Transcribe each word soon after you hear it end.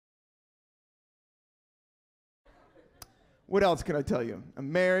What else can I tell you?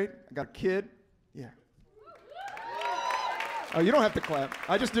 I'm married. I got a kid. Yeah. Oh, you don't have to clap.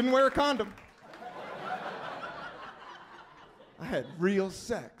 I just didn't wear a condom. I had real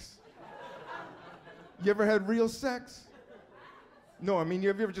sex. You ever had real sex? No, I mean,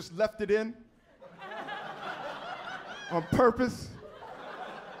 have you ever just left it in? On purpose?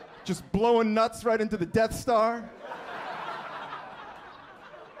 Just blowing nuts right into the Death Star?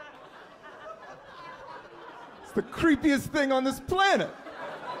 It's the creepiest thing on this planet.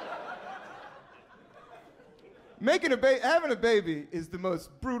 Having a baby is the most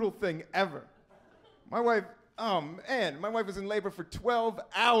brutal thing ever. My wife was in labor for 12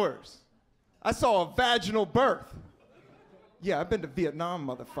 hours. I saw a vaginal birth. Yeah, I've been to Vietnam,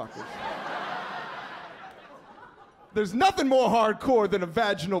 motherfuckers. There's nothing more hardcore than a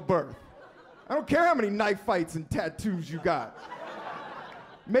vaginal birth. I don't care how many knife fights and tattoos you got.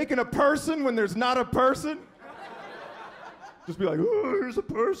 Making a person when there's not a person. Just be like, oh, here's a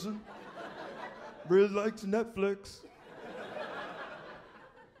person. Really likes Netflix.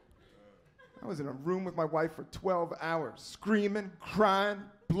 I was in a room with my wife for 12 hours, screaming, crying,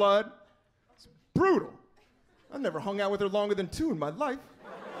 blood. It's brutal. I never hung out with her longer than 2 in my life.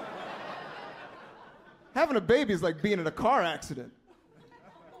 Having a baby is like being in a car accident.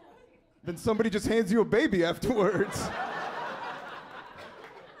 Then somebody just hands you a baby afterwards.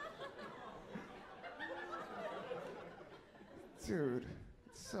 Dude,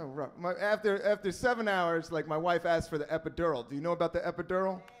 it's so rough. After 7 hours, like, my wife asked for the epidural. Do you know about the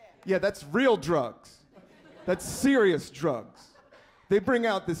epidural? Yeah, that's real drugs. That's serious drugs. They bring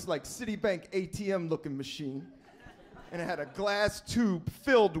out this like Citibank ATM looking machine, and it had a glass tube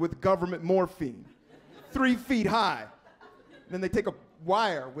filled with government morphine, 3 feet high. And then they take a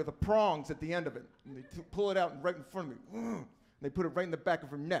wire with a prongs at the end of it, and they pull it out right in front of me. And they put it right in the back of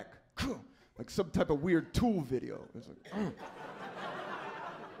her neck, like some type of weird Tool video. It's like,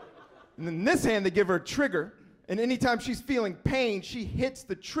 And then in this hand, they give her a trigger, and anytime she's feeling pain, she hits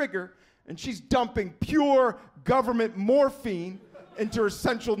the trigger, and she's dumping pure government morphine into her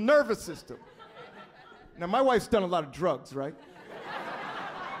central nervous system. Now, my wife's done a lot of drugs, right?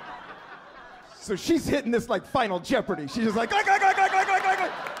 So she's hitting this like Final Jeopardy. She's just like, my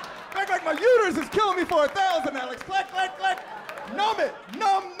uterus is killing me for 1,000, Alex. Clack, clack, clack. Numb it.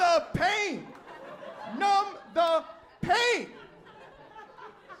 Numb the pain. Numb the pain.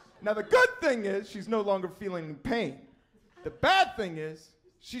 Now, the good thing is she's no longer feeling any pain. The bad thing is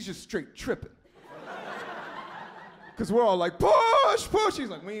she's just straight tripping. Because we're all like, push, push. She's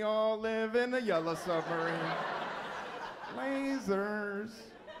like, we all live in a yellow submarine. Lasers.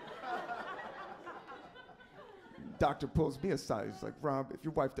 Doctor pulls me aside. He's like, Rob, if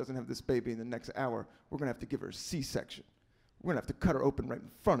your wife doesn't have this baby in the next hour, we're going to have to give her a C-section. We're going to have to cut her open right in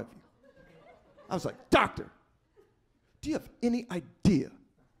front of you. I was like, doctor, do you have any idea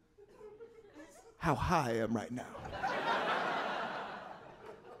how high I am right now?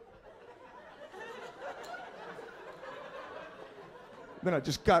 Then I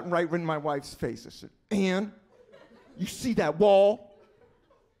just got right in my wife's face. I said, Ann, you see that wall?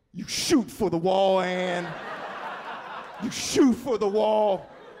 You shoot for the wall, Ann. You shoot for the wall.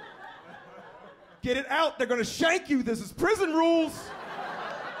 Get it out. They're going to shank you. This is prison rules.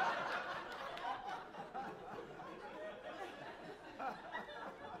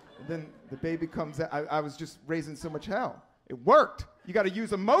 And then the baby comes out. I was just raising so much hell. It worked. You got to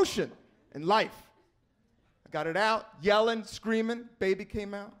use emotion in life. I got it out, yelling, screaming. Baby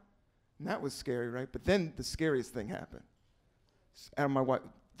came out. And that was scary, right? But then the scariest thing happened. Out of my wife,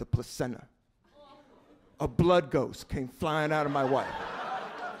 the placenta. A blood ghost came flying out of my wife.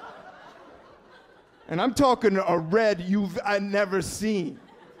 And I'm talking a red I've never seen.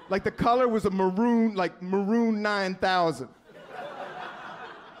 Like the color was a maroon, like maroon 9000.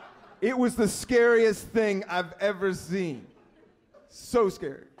 It was the scariest thing I've ever seen. So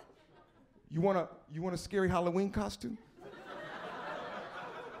scary. You want a scary Halloween costume?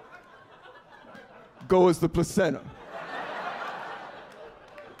 Go as the placenta.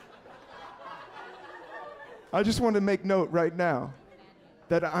 I just want to make note right now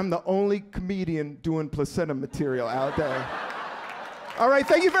that I'm the only comedian doing placenta material out there. All right,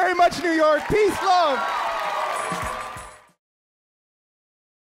 thank you very much, New York. Peace, love.